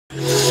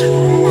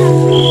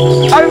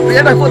আমি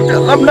বিয়েটা করতে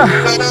পারলাম না।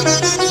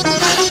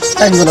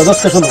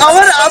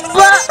 আমার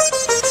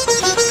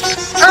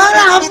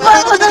আব্বা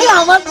কোথায়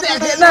আমার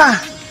দেখে না।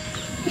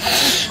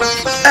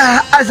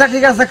 আচ্ছা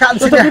ঠিক আছে,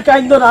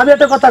 আমি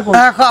একটা কথা কই,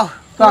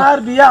 তোমার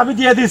বিয়ে আমি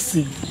দিয়ে দিচ্ছি।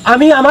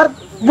 আমি আমার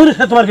বোনের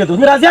সাথে তোমার বিয়ে দেবো,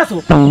 তুমি রাজি আছো?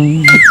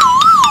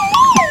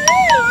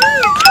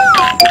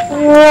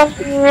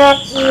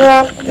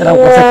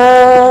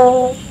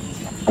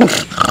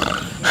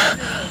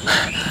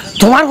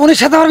 তোমার বোনের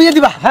সাথে আমার বিয়ে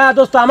দিবা? হ্যাঁ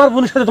দোস্ত, আমার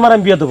বোনের সাথে তোমার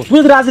আমি বিয়ে দেবো, তুমি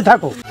যদি রাজি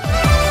থাকো।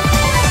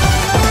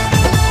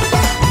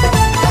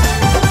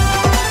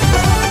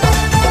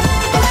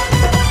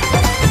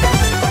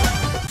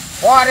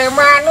 ওরে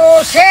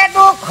মানুষে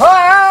দুঃখ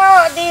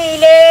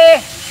দিলে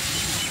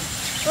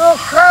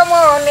দুঃখ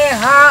মনে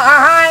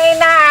হয়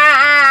না,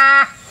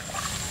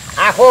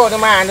 আপন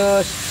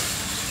মানুষ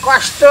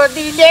কষ্ট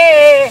দিলে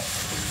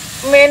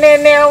মেনে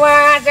নেওয়া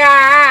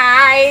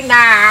যায়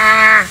না,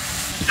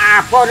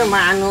 আপন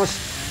মানুষ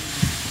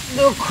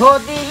দুঃখ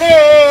দিলে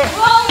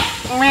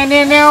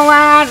মেনে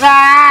নেওয়া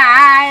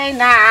যায়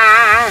না।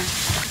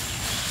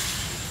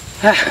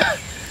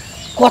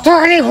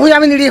 কতখানি ভুল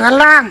আমি নিড়িয়ে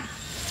ফেললাম,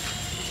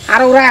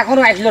 আর ওরা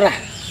এখনো আসলো না।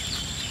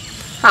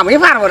 আমি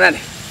পারবো না,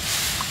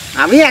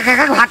 আমি একা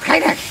একা ভাত খাই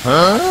না।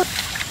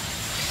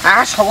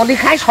 আর সকলেই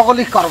খাই,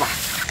 সকলেই করবা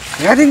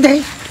দিন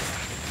দেখি।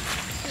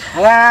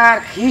 আর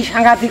কি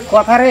সাংঘাতিক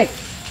কথা রে।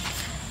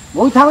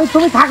 বই থামি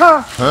তুমি থাকো,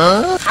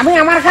 আমি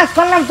আমার কাজ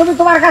করলাম, তুমি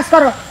তোমার কাজ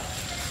করো।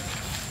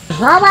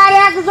 সবার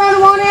একজন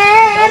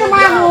মনের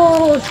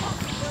মানুষ,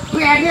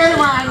 পেটের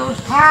মানুষ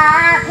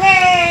থাকে।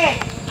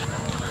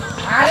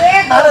 আরে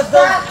দোস্ত,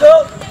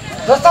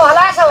 দোস্ত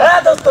ভালো আছো?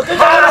 হ্যাঁ দোস্ত, তুই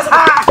কেমন আছো?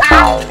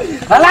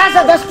 ভালো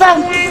আছো দোস্ত?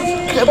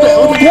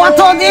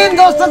 কতদিন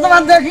দোস্ত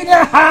তোমার দেখি না।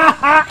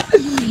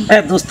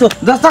 হ্যাঁ দোস্ত,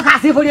 দোস্ত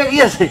কাশি পড়িয়ে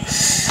গিয়েছে।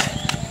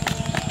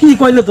 কি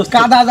কইলে দোস্ত?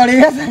 কাদা দাঁড়িয়ে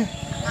গেছে।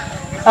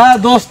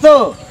 দোস্ত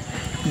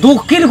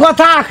দুঃখের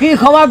কথা কি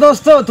খবর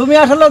দোস্ত? তুমি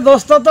আসলে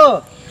দোস্ত তো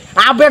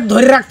আবেগ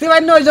ধরে রাখতে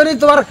পারি না, ওই জন্যই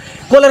তোমার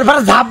কোলের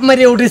ভাড়া ঝাঁপ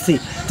মেরে উঠেছি।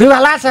 তুমি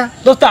ভালো আছো?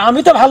 দোস্ত আমি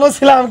তো ভালো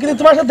ছিলাম, কিন্তু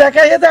তোমার সাথে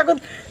দেখা হয়ে এখন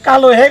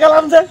কালো হয়ে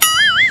গেলাম যে।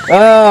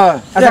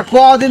 আচ্ছা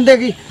কদিন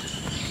দেখি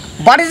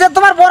বাড়ি যে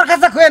তোমার বর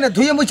কাছে খুঁয়ে নে,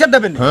 ধুয়ে মুছে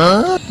দেবেন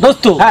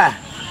দোস্ত। হ্যাঁ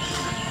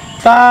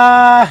তা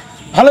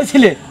ভালোই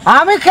ছিলে?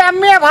 আমি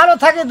কেমনে ভালো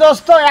থাকি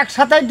দোস্ত,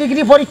 একসাথে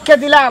ডিগ্রি পরীক্ষা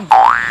দিলাম।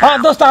 হ্যাঁ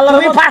দোস্ত, আল্লাহ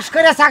তুমি পাস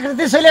করে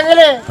চাকরিতে চলে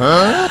গেলে,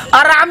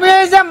 আর আমি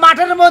এই যে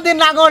মাঠের মধ্যে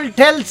নাঙল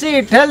ঠেলছি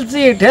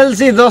ঠেলছি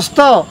ঠেলছি দোস্ত,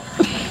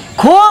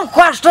 খুব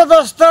কষ্ট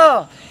দোস্ত।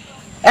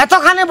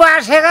 এতখানি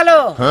বয়স হয়ে গেল,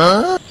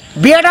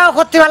 বিয়েটাও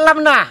করতে পারলাম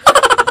না।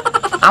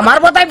 আমার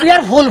বোধহয়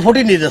বিয়ের ফুল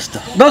ফুটিনি দোস্ত।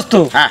 দোস্ত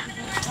হ্যাঁ,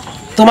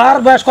 তোমার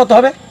বয়স কত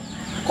হবে?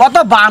 কত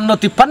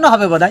 52-53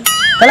 হবে বোধহয়।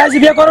 তাহলে আজ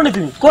বিয়ে করোনি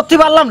তুমি? করতে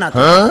পারলাম না।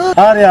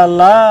 আরে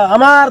আল্লাহ,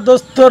 আমার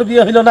দোস্তর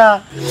বিয়ে হইল না।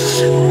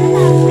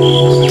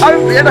 আমি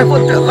বিয়েটা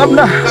করতে পারলাম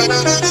না।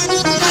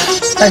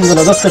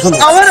 দোস্ত শোনো,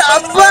 আমার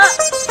আব্বা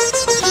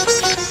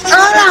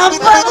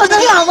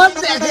কোথায় আমার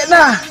দেখে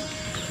না।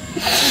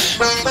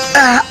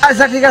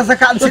 আচ্ছা ঠিক আছে,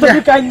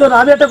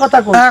 আমি একটা কথা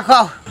কই,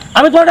 কও।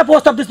 আমি তোমার একটা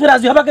প্রস্তাব দিচ্ছি,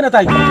 রাজি হবে কিনা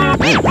তাই?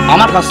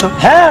 আমার কষ্ট?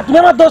 হ্যাঁ, তুমি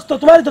আমার দোস্ত,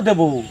 তোমারই তো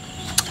দেবো।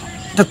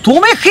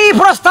 তুমি কি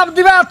প্রস্তাব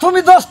দিবা? তুমি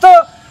দোস্ত,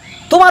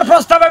 তোমার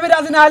প্রস্তাব আমি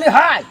রাজি না হলে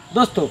হয়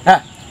দোস্ত।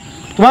 হ্যাঁ,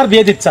 তোমার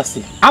বিয়ে দিতে চাচ্ছি।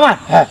 আমার?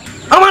 হ্যাঁ।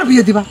 আমার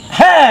বিয়ে দিবা?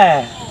 হ্যাঁ।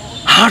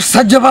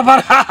 আশ্চর্য বাবার,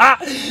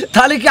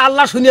 তাহলে কি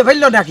আল্লাহ শুনিয়ে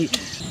ফেললো নাকি?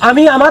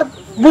 আমি আমার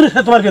বোনের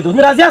সাথে তোমার বিয়ে দেবো,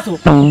 তুমি রাজি আছো?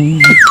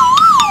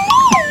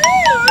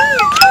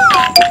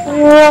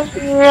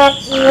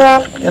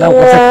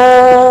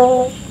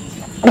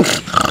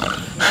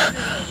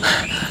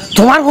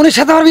 তোমার বোনের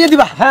সাথে আমার বিয়ে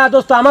দিবা? হ্যাঁ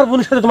দোস্ত, আমার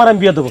বোনের সাথে তোমার আমি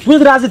বিয়ে দেবো, তুমি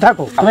যদি রাজি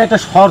থাকো। আমার একটা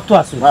শর্ত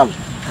আছে,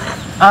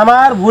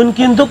 আমার বোন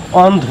কিন্তু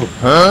অন্ধ,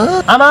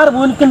 আমার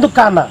বোন কিন্তু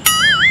কানা,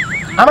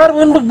 আমার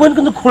বোন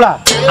কিন্তু খোড়া,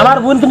 আমার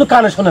বোন কিন্তু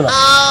কানে শোনে না।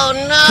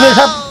 তুমি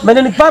এসব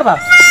মেনে নিতে পারবা?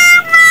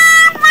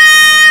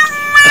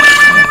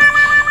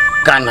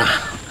 কানা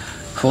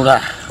খোড়া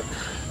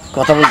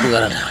কথা বলতে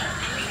পারে না,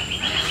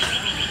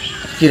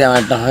 কিরাম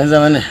একটা হয়ে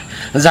যাবে না।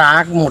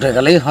 যাক, মোটে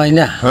গেলেই হয়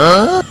না।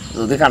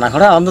 যদি কানা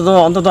খোড়া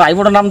অন্তত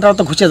আইবুড়ো নামটা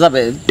তো ঘুষে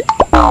যাবে।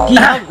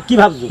 কি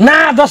ভাবছো? না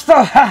দোস্ত,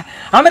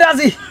 আমি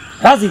রাজি।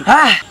 রাজি?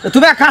 হ্যাঁ,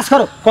 তুমি এক কাজ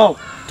করো,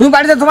 তুমি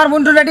বাড়িতে তোমার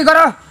বোনটা রেডি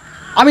করো।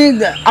 আমি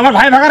আমার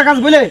ভাই ভাগার কাজ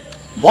বলে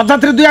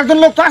বরযাত্রীর 2-1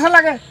 লোক তো আসা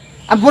লাগে,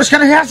 আমি পরিষ্কার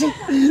হয়ে আসি।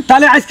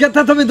 তাহলে আজকে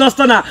তো তুমি দোস্ত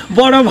না,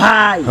 বড়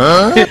ভাই।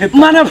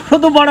 মানে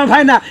শুধু বড়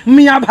ভাই না,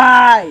 মিয়া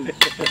ভাই।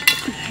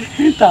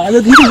 তাহলে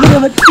ধীরে ধীরে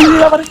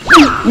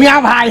মিয়া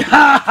ভাই,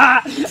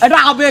 এটা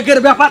আবেগের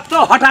ব্যাপার তো,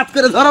 হঠাৎ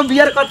করে ধরো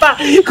বিয়ের কথা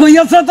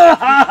কইয়াছ তো,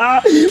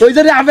 ওই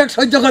জন্য আবেগ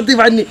সহ্য করতে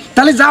পারিনি।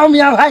 তাহলে যাও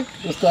মিয়া ভাই।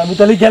 দোস্ত আমি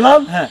তাহলে গেলাম।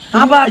 হ্যাঁ,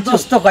 আবার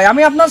দোস্ত কয়,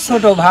 আমি আপনার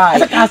ছোট ভাই,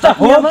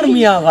 আমার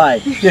মিয়া ভাই।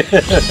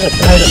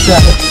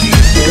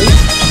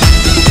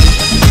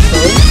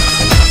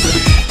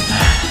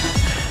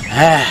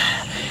 হ্যাঁ,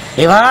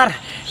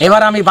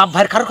 এবার আমি বাপ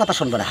ভাইয়ের কারোর কথা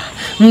শুনবো না।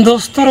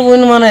 দোস্তর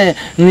বোন মানে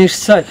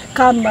নিশ্চয়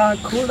কান্না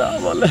খোড়া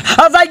বলে।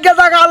 জায়গা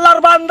জায়গা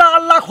আল্লাহর বান্দা,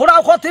 আল্লাহ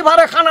খোড়াও ক্ষতি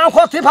পারে, খানাও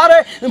ক্ষতি পারে,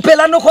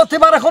 পেলানো ক্ষতি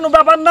পারে, কোনো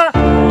ব্যাপার না।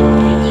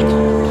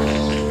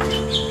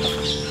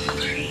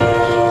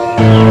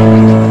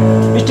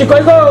 মিষ্টি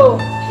কই গো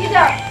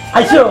কিটা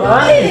আইছো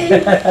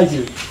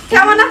আইছো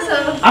কেমন আছো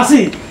আসি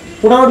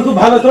মোটামুটি খুব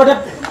ভালো তোরা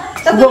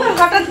তা তুমি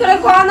হঠাৎ করে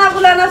কোয়া না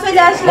বলে না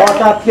চলে আসলে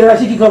হঠাৎ করে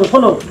আসি কি করবো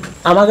শোনো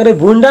আমাদের এই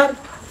বুন্ডার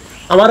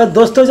আমার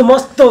দোস্ত হয়েছে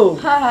মস্ত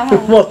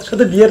মস্ত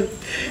সাথে বিয়ের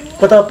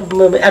কথা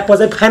এক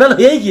পর্যায়ে ফাইনাল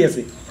হয়েই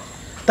গিয়েছে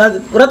তা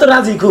ওরা তো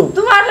রাজি খুব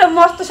তোমার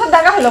মস্ত সব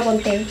দেখা হলো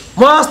কোনতে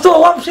মস্ত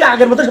অবশ্যই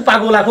আগের মতো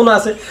পাগল এখনো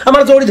আছে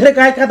আমার জড়ি ধরে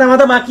গায়ে কাদা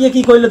মাথা মাখিয়ে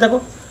কি করলো দেখো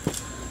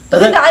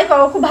তুমি তাই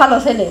পাবো খুব ভালো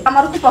ছেলে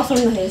আমার খুব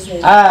পছন্দ হয়েছে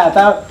হ্যাঁ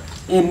তা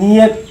এ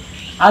নিয়ে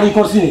আর ই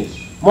করছি নি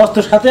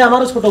মস্তর সাথে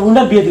আমার ছোট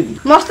বোনটার বিয়ে দিদি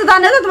মস্ত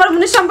জানে তো তোমার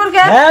বোনের সম্পর্কে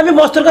হ্যাঁ আমি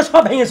মস্তর কাছে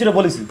সব ভেঙেছিল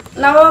বলেছি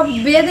না ও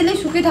বিয়ে দিলে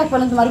সুখী থাকবে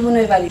না তোমার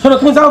বোনের বাড়ি শোনো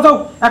তুমি যাও যাও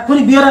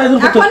এখনই বিয়ের আয়োজন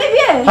করতে এখনই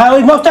বিয়ে হ্যাঁ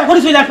ওই মস্ত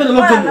এখনই চলে আসবে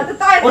লোকজন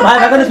ওর ভাই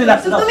ভাগানে চলে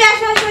আসছে তুমি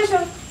এসো এসো এসো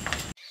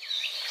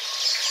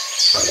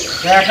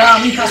একা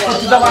আমি কাজ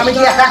করতে যাবো আমি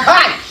কি একা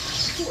খাই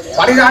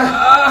বাড়ি যান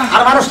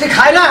আর মানুষটি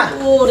খায় না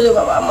ওরে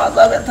বাবা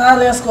মাথা ব্যথা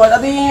রেস কয়টা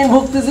দিন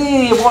ভুগতেছি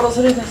বড়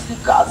ছেলে কাছে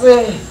কাজে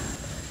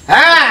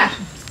হ্যাঁ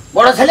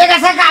বড় ছেলে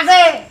গেছে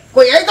কাজে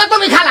কই এই তো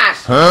তুমি খালাস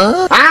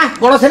হ্যাঁ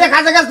বড় ছেলে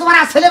কাজে গেছে তোমার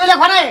আর ছেলে মেলে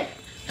করে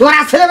তোমার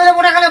আর ছেলে মেলে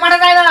মরে গেলে মারা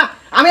যায় না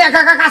আমি একা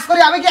একা কাজ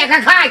করি আমি কি একা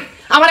খাই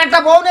আমার একটা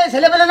বউ নেই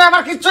ছেলে মেলে নেই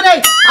আমার কিচ্ছু নেই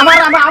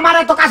আমার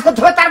এত কাজ করতে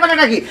হবে তার মানে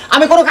নাকি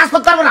আমি কোনো কাজ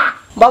করতে পারবো না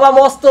বাবা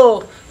মস্ত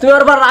তুমি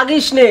ওর বার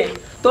রাগিস নে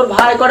তোর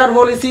ভাই কটার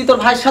বলেছি তোর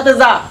ভাইয়ের সাথে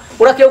যা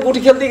ওরা কেউ গুটি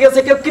খেলতে গেছে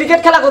কেউ ক্রিকেট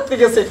খেলা করতে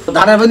গেছে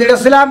ধানের ভুই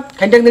নিয়েছিলাম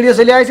খেনটেক নিয়ে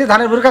চলে আসি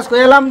ধানের ভুইয়ের কাজ করে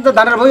এলাম তো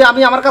ধানের ভুই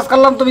আমি আমার কাজ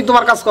করলাম তুমি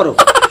তোমার কাজ করো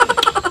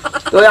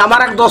তো আমার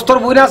এক দোস্তর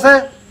বই আছে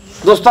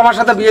দোস্ত আমার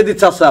সাথে বিয়ে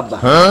দিচ্ছে আসছে আব্বা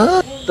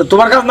তো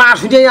তোমার কাছে না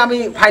শুনেই আমি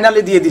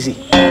ফাইনালি দিয়ে দিছি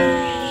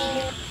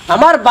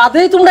আমার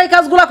বাদেই তোমরা এই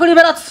কাজগুলা করে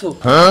বেড়াচ্ছ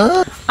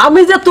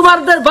আমি যে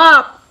তোমাদের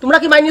বাপ তোমরা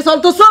কি মাইনে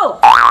চলতেছো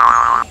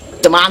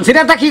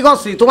মানসিটা কি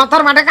করছি তোমার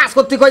তার মানে কাজ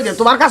করতে কই দে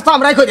তোমার কাজ তো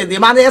আমরাই কই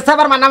দিই মানে এসে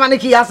আবার মানা মানে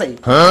কি আছে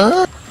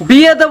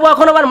বিয়ে দেবো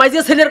এখন আবার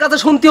মাইজে ছেলের কাছে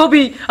শুনতে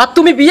হবি আর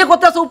তুমি বিয়ে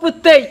করতে আসো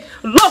উপরতেই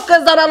লোককে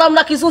জানালাম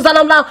না কিছু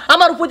জানাম না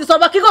আমার উপরে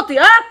চলবা কি করতে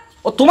হ্যাঁ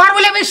ও তোমার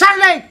বলে বিশ্বাস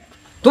নেই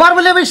তোমার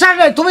বলে বিশ্বাস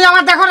নেই তুমি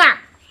আমার দেখো না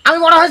আমি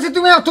বড় হয়েছি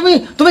তুমি তুমি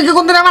তুমি কি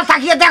কোনদিন আমার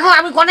তাকিয়ে দেখো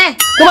আমি কোনে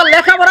তোমার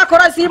লেখাপড়া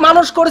করাইছি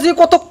মানুষ করেছি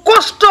কত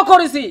কষ্ট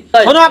করেছি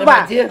শোনো আব্বা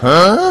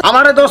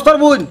আমার এই দোস্তর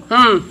বোন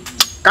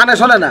কানে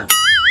শোনে না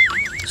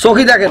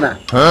চোখই দেখে না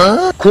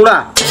খুড়া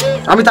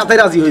আমি তাতে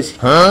রাজি হয়েছি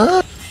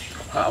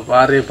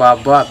বাবারে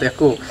বাবা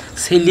দেখো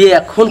ছেলে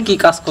এখন কি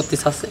কাজ করতে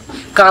চাচ্ছে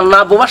কান্না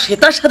বাবা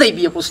সেটার সাথেই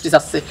বিয়ে করতে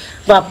চাচ্ছে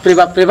বাপরে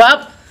বাপরে বাপ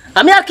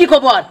আমি আর কি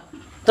খবর আর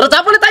তোরা যা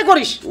বলে তাই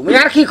করিস তুমি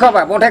আর কি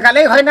খবা মোটে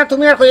কালেই হয় না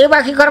তুমি আর কই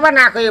বাকি করবা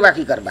না কই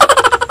বাকি করবা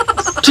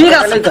ঠিক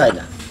আছে তো হয়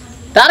না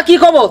তার কি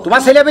খবর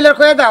তোমার ছেলে বিলের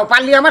কয়ে দাও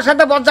পারলি আমার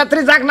সাথে বরযাত্রী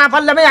যাক না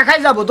পারলে আমি একাই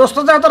যাবো দোস্ত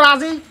যাও তো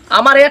রাজি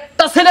আমার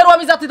একটা ছেলেরও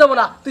আমি জাতি দেবো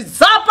না তুই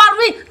যা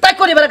পারবি তাই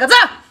করি বেড়া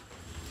যা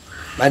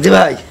মাঝি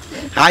ভাই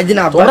আজ দিন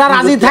তোমরা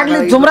রাজি থাকলে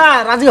তোমরা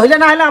রাজি হইলে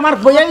না হলে আমার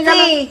বইয়াই গেল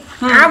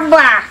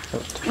আব্বা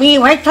মেয়ে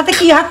ভাইয়ের সাথে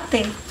কি হাঁটতে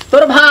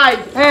তোর ভাই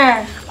হ্যাঁ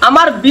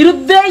আমার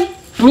বিরুদ্ধেই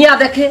মিয়া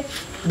দেখে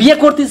বিয়ে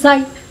করতে চাই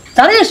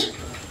জানিস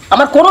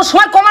আমার কোনো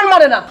সময় কমান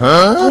মানে না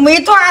তুমি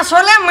তো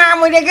আসলে মা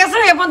মরে গেছে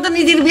এখন তো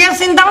নিজের বিয়ের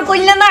চিন্তা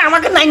করলে না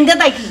আমাকে নাইনটা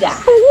তাই কি দা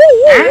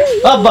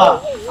বাবা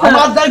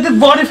আমার দাইতে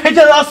বডি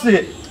ফেটে যাচ্ছে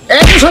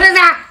এই সরে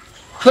যা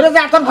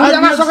তোর ভুড়ি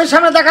আমার চোখের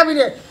সামনে দেখাবি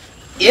রে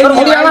তোর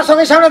ভুড়ি আমার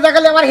চোখের সামনে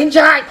দেখালে আমার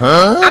হিংসা হয়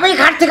আমি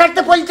ঘাটতে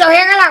ঘাটতে পরিচয়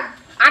হয়ে গেলাম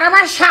আর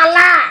আমার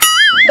শালা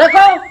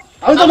দেখো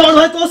আমি তো মনে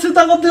হয় তোর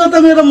চিন্তা করতে করতে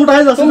আমি এটা মোটা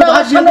হয়ে যাচ্ছে তোমরা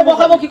আমার সামনে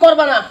বকাবকি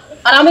করবা না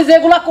আর আমি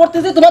যেগুলা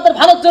করতেছি তোমাদের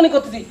ভালোর জন্য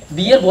করতেছি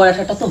বিয়ের বয়স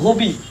একটা তো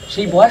হবি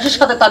সেই বয়সের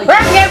সাথে তালি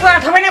বিয়ের করা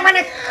থামে না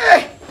মানে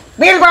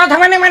বিয়ের করা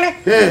থামে না মানে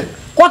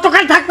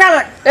কতকাল থাকবে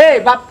এই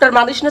বাপটার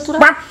মানিস না তোরা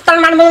বাপটার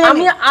মানবো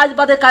আমি আজ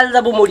বাদে কাল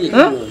যাবো মরি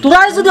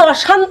তোরাই যদি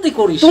অশান্তি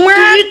করিস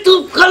তোমার তুই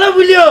কালো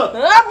বলিও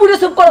হ্যাঁ বুড়ে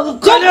চুপ করো চুপ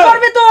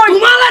করবি তুই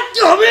তোমার আর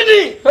কি হবে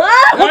নি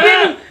হ্যাঁ হবি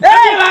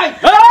এই ভাই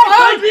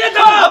বিয়ে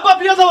দাও আব্বা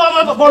বিয়ে দাও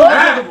আমার বড়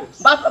বিয়ে দেবো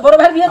বাপ বড়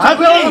ভাই বিয়ে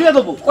আমি বিয়ে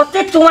দেবো করতে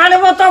তোমার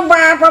মতো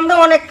বাপ আমরা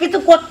অনেক কিছু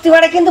করতে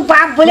পারে কিন্তু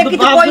বাপ বলে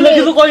কিছু কই নেই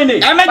কিছু কইনি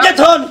আমি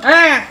দেখুন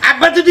হ্যাঁ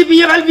আব্বা যদি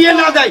বিয়ে ভাই বিয়ে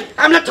না দেয়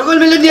আমরা সকল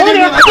মিলে দিয়ে দেব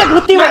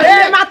ঘুরতে পারে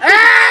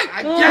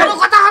কোনো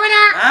কথা হবে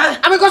না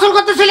আমি গোসল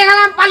করতে চলে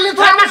গেলাম পারলে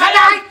তুই আমার সাথে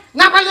আয়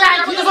না পারলে আয়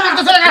তুই গোসল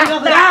করতে চলে গেলাম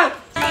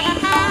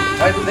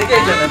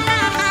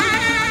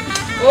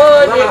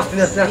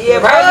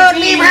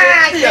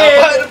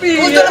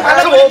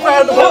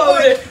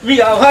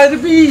বিয়া ভাই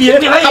বিয়ে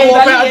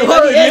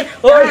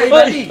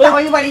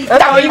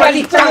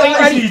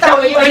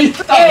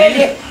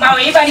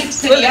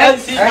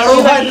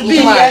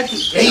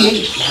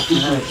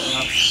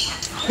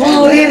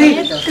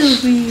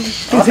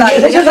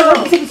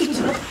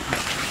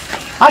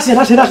আসেন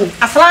আসেন আসেন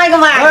আসসালামু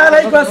আলাইকুম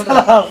ওয়ালাইকুম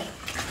আসসালাম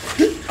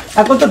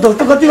এখন তো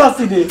দোস্ত করতে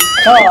পারছি রে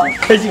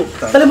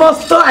তাহলে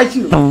মস্ত আইছি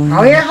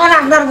আমি এখন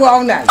আপনার বউ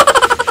নাই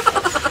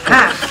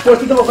হ্যাঁ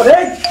করতে দেবো করে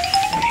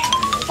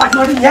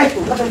পাটনাটি নিয়ে আইছো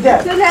কথা দে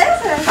চলে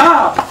আসছে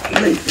হ্যাঁ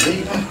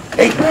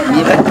এই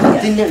বিয়ে ভাই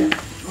তিন দিন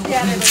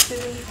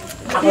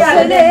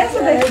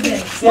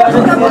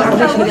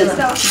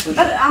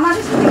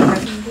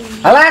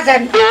ভালো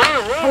আছেন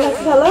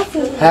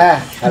হ্যাঁ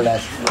ভালো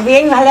আছি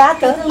বেশ ভালো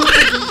আছো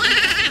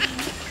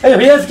এই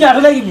হয়েছে কি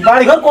আসলে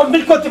বাড়ি ঘর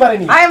কমপ্লিট করতে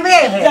পারিনি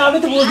আমি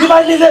তো বুঝতে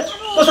পারিনি যে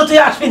তোর সাথে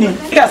আসবিনি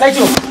ঠিক আছে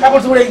আইছো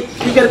কাপড় চোপড়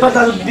টিকের কথা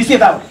দিছিয়ে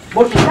দাও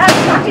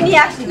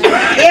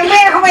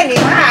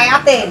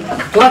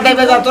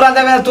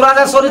তোরা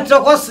যা চরিত্র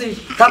করছিস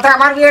তাতে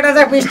আমার বিয়েটা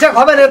যে মিস্টেক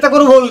হবে না এতে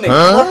কোনো ভুল নেই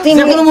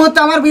যে কোনো মুহূর্তে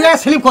আমার বিয়ে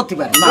স্লিপ করতে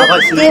পারে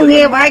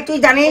ভাই তুই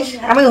জানিস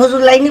আমি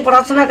হুজুর লাইনে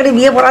পড়াশোনা করে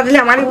বিয়ে পড়া দিলে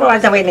আমারই পড়া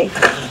যাবে না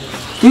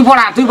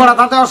তুই পড়া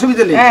তাতে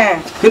অসুবিধা নেই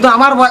কিন্তু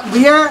আমার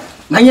বিয়ে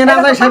ভাইয়ে না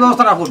যায় সেই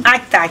ব্যবস্থা রাখুন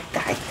আচ্ছা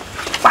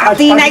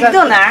পাতি নাই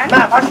তো না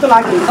পাতি তো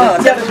লাগবে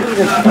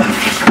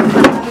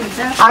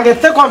আগে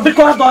তো কমপ্লিট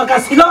করার দরকার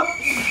ছিল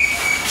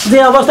যে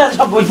অবস্থায়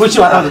সব বসে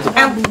ভালো হতো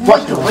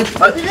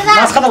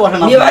মাঝখানে বসে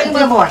না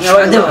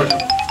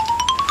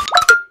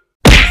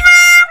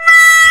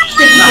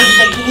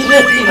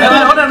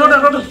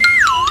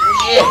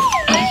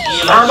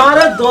আমার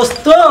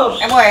দোস্ত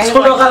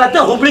ছোটকালাতে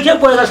হুবড়িকে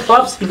পড়ে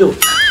সব ছিল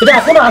এটা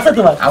এখনো আছে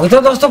তোমার আমি তো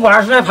দোস্ত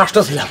পড়াশোনায় ফার্স্ট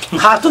ছিলাম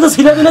ফার্স্ট তো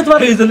ছিল না তোমার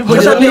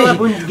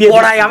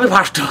পড়াই আমি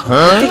ফার্স্ট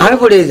আমি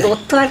পড়ে যাই তোর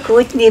তো আর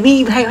কোচ নেবি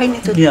ভাই হয় না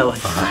তো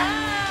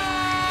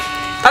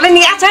তাহলে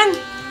নিয়ে আসেন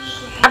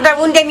আপনার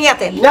বোনকে নিয়ে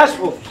আসেন নিয়ে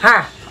আসবো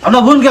হ্যাঁ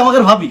আপনার বোনকে আমাকে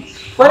ভাবি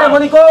কই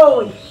বলি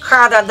কই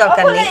খাওয়া দাওয়ার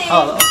দরকার নেই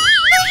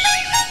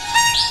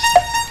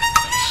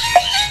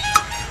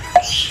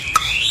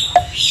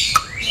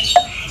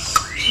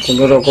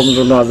কোনো রকম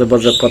জন্য আজে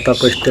বাজে কথা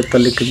কইতে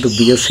তাহলে কিন্তু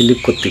বিয়ে স্লিপ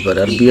করতে পারে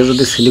আর বিয়ে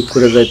যদি স্লিপ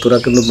করে যায় তোরা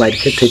কিন্তু মাইর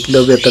খেয়ে ঠেকলে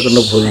হবে এটা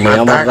কোনো ভুল নেই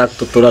আমার রাগ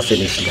তো তোরা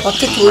চিনিস না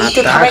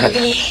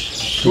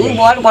তুই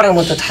বড় বড়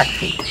মতো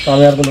থাকবি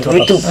আমি আর কোনো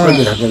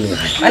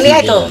মানে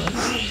তো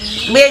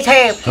বিয়ে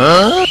সাহেব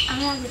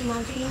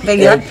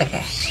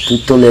তুই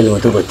তো লেল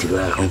মতো করতে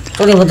পারে এখন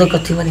তোর মতো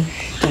করতে পারি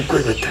তুই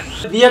কই করতে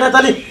বিয়েটা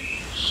তাহলে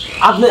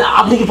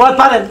আপনি কি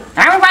পারেন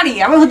আমি পারি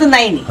আমি হয়তো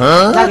নাইনি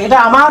এটা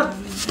আমার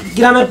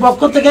গ্রামের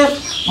পক্ষ থেকে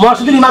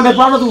মসজিদের ইমামের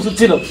পড়ানো তো উচিত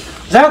ছিল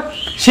যাই হোক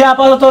সে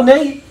আপাতত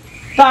নেই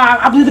তা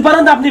আপনি যদি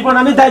পারেন আপনি পড়ান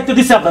আমি দায়িত্ব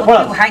দিচ্ছি আপনার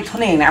পড়ান ভাই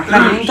শোনেন আপনার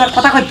বোন তো আর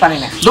কথা কইতে পারে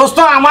না দোস্ত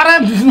আমার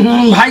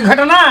ভাই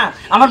ঘটে না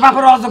আমার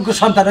বাপের অযোগ্য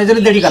সন্তান ওই জন্য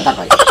দেরি কথা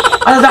কয়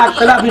আচ্ছা যাক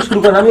তাহলে আপনি শুরু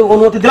করেন আমি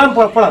অনুমতি দিলাম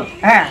পড়ান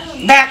হ্যাঁ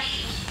দেখ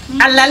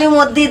আল্লাহর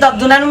মধ্যে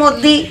দর্জনার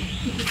মধ্যে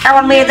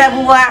আমার মেয়েটা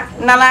বুবা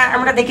নালা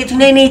আমরা দেখে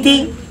শুনে নিইতি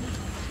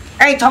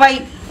এই সবাই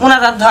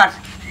মুনাজাত ধর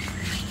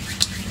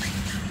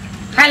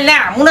আল্লাহ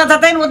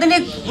মুনাজাতের মধ্যে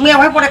মেয়ে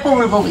ভাই পরে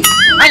কবুল কবি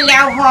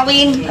আল্লাহ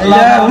হবিন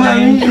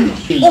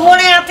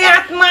উপরে হাতে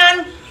আত্মান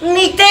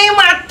নিতে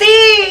মাতি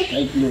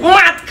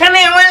মাঝখানে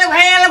আমার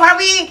ভাইয়াল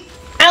ভাবি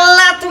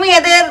আল্লাহ তুমি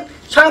এদের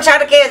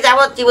সংসারকে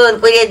যাবজ্জীবন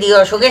করে দিও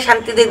সুখে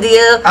শান্তিতে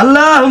দিও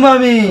আল্লাহ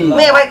আমিন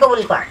মেয়ে ভাই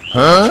কবুল কর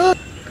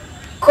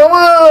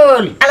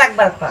কবুল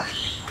আরেকবার কর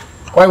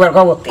কয়বার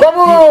কবুল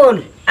কবুল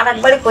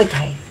আরেকবারে কই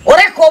থাই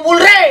ওরে কবুল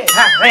রে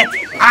হ্যাঁ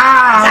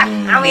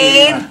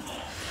আমিন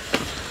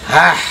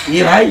হ্যাঁ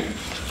ये भाई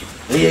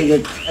ये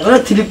এবারে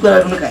স্লিপ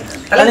করার কোনো কাজ নেই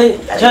তাহলে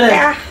চলেন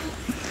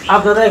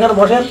আপনারা এখানে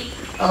বসেন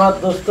আমার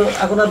দোস্ত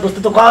এখন আর দোস্ত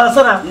তো কল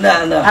আছে না না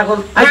না এখন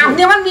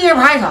আপনি আমার মেয়ে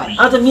ভাই হয়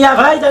আচ্ছা মিয়া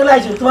ভাই তাহলে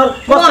আইছো তোমার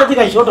কষ্ট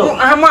থেকে আইছো ওটো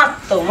আমার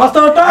তো মস্ত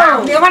ওটো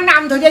আপনি আমার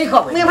নাম ধরেই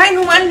হবে মেয়ে ভাই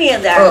নুমান নিয়ে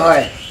যা ও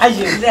হয়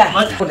আইছো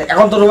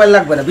এখন তো মোবাইল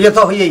লাগবে না বিয়ে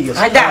তো হয়েই গেছে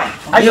ভাই দা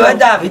ये भाई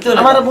जा ভিতরে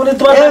আমার বোনে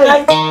তোমার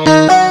নাই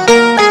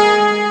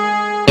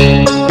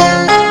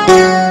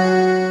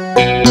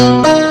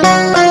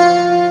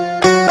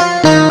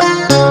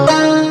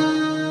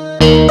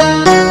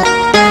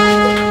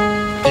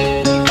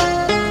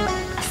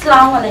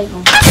আসসালামু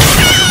আলাইকুম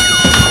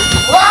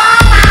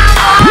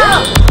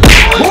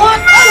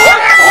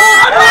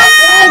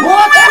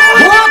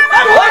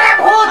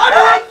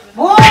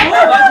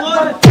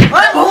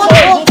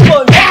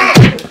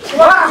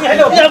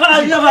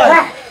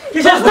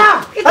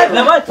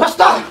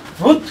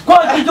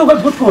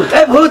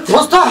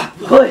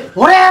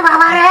ওরে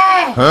বাবা রে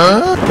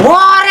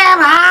ওরে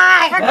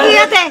ভাই কি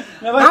আছে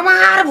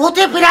আমার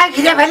ভূতে পিরাই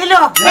ঘিরে ফেলিল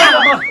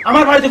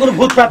আমার বাড়িতে কোনো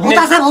ভূত প্রাপ্ত নেই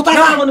ভূত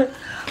আছে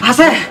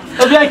আছে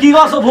তবে কি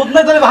করছো ভূত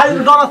নাই তাহলে ভাই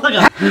ডর আছে না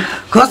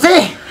খুশি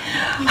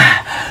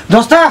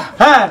দোস্ত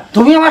হ্যাঁ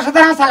তুমি আমার সাথে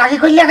চালাকি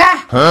করলে কা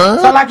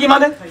চালাকি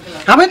মানে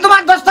আমি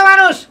তোমার দোস্ত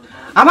মানুষ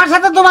আমার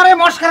সাথে তোমার এই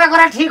মস্করা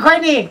করা ঠিক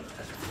হয়নি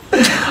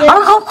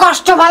আমি খুব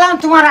কষ্ট পেলাম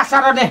তোমার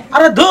আচরণে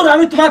আরে ধুর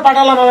আমি তোমার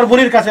পাঠালাম আমার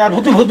বোনের কাছে আর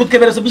ভূত ভূতকে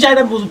বেরোছে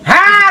বিষয়টা বুঝুন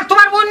হ্যাঁ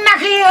তোমার বোন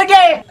নাকি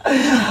ওইটে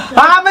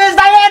আমি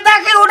যাই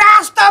দেখি ওটা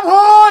আসত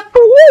ভূত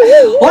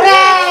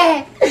ওরে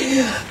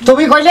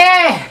তুমি কইলে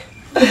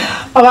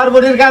আমার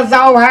বোনের কাছে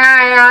যাও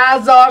ভাই আর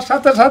যাওয়ার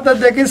সাথে সাথে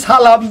দেখি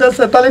সালাম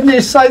দিচ্ছে তাহলে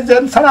নিশ্চয়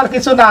জেন ছাড়ার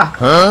কিছু না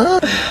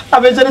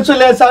আমি যদি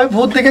চলে আসি আমি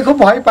ভূত দেখে খুব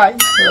ভয় পাই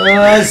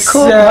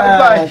খুব ভয়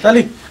পাই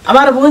তাহলে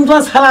আমার বোন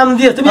তোমার সালাম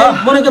দিয়ে তুমি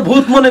মনেকে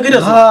ভূত মনে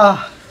করেছো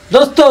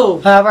দোস্ত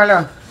হ্যাঁ বলো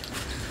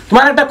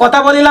তোমার একটা কথা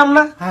বলিলাম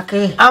না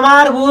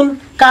আমার বোন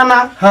কানা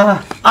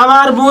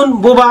আমার বোন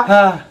বোবা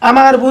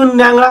আমার বোন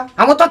ন্যাংরা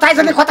আমার তো তাই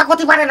জন্য কথা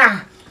কতি পারে না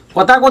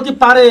কথা কতি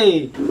পারে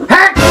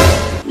হ্যাঁ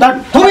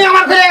তুমি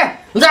আমার কে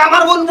যে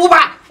আমার বোন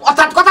বুবা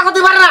অর্থাৎ কথা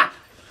কতি পারে না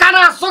কানা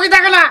চোখে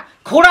দেখে না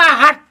খোড়া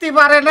হাঁটতে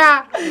পারে না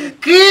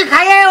কি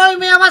খাইয়ে ওই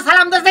মেয়ে আমার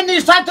সালাম দিয়েছে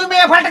নিশ্চয় তুমি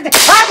মেয়ে ফাল্টাতে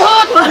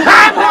ভূত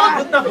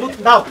ভূত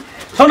দাও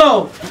শোনো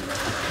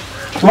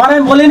তোমার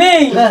আমি বলিনি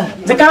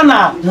যে কানা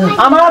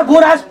আমার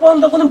বোন আজ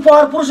পর্যন্ত কোন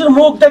পর পুরুষের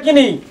মুখ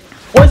দেখিনি,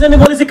 ওই জন্য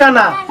বলেছি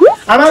কানা।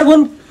 আমার বোন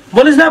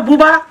বলিস না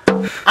বুবা,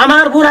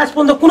 আমার বোন আজ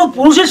পর্যন্ত কোনো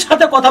পুরুষের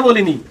সাথে কথা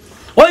বলিনি,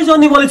 ওই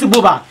জন্য বলেছি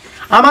বুবা।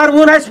 আমার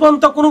বোন আজ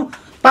পর্যন্ত কোনো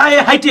পায়ে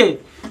হাইটে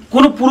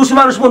কোনো পুরুষ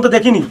মানুষ পর্যন্ত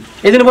দেখিনি,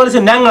 এই জন্য বলেছি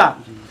ন্যাংলা।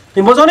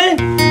 তুমি বোঝো নি?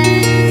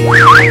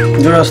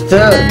 দোস্ত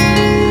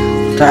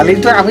তাহলে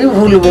তো আমি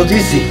ভুল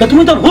বুঝেছি।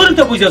 তুমি তো ভুল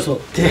তো বুঝেছো।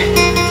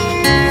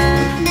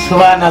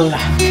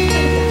 সুবহানাল্লাহ,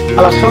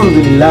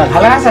 আলহামদুলিল্লাহ।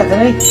 ভালো আছো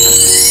তুমি?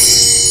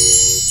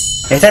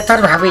 এটা তোর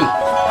ভাবি?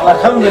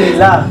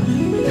 আলহামদুলিল্লাহ।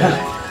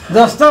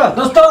 দোস্ত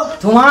দোস্ত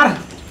তোমার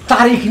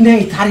তারিখ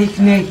নেই, তারিখ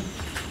নেই।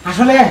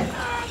 আসলে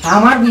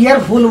আমার বিয়ের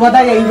ফুল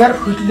বাদাই এইবার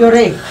ফুটলো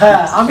রে।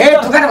 হ্যাঁ, আমি এই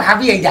তোকে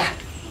ভাবি এইটা।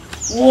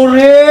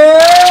 ওরে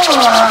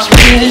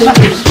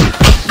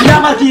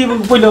আমার কি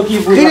বললো কি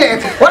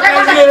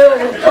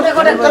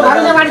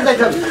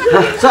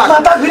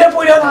মাথা ঘুরে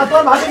পড়ো না,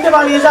 তোর ভাসিতে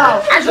বাড়িয়ে যাও।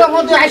 আসো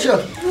মধু আসো,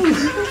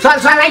 চল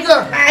চল আইতো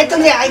আইতো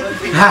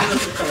হ্যাঁ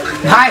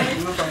ভাই,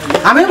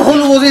 আমি ভুল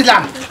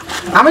বুঝিলাম,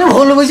 আমি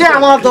ভুল বুঝে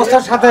আমার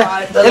দোস্তের সাথে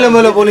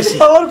এলোমেলো বলেছি।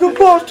 আমার খুব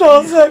কষ্ট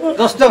হচ্ছে।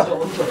 দোস্ত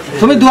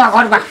তুমি দোয়া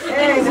করবা,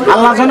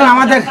 আল্লাহ যেন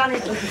আমাদের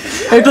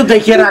একটু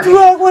দেখিয়ে রাখ।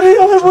 দোয়া করি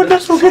আমার বোনটা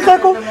সুখে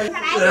থাকো।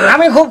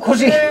 আমি খুব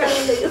খুশি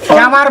যে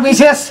আমার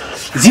বিশেষ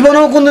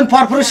জীবনেও কোনদিন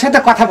পরপুরের সাথে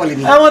কথা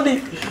বলিনি। আমাদি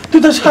তুই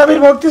তো স্বামীর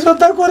ভক্তি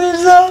শ্রদ্ধা করিস,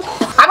 যা।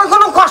 আমি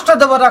কোনো কষ্ট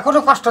দেবো না, কোনো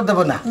কষ্ট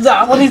দেবো না। যা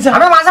বলি যা।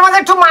 আমি মাঝে মাঝে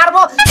একটু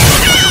মারবো।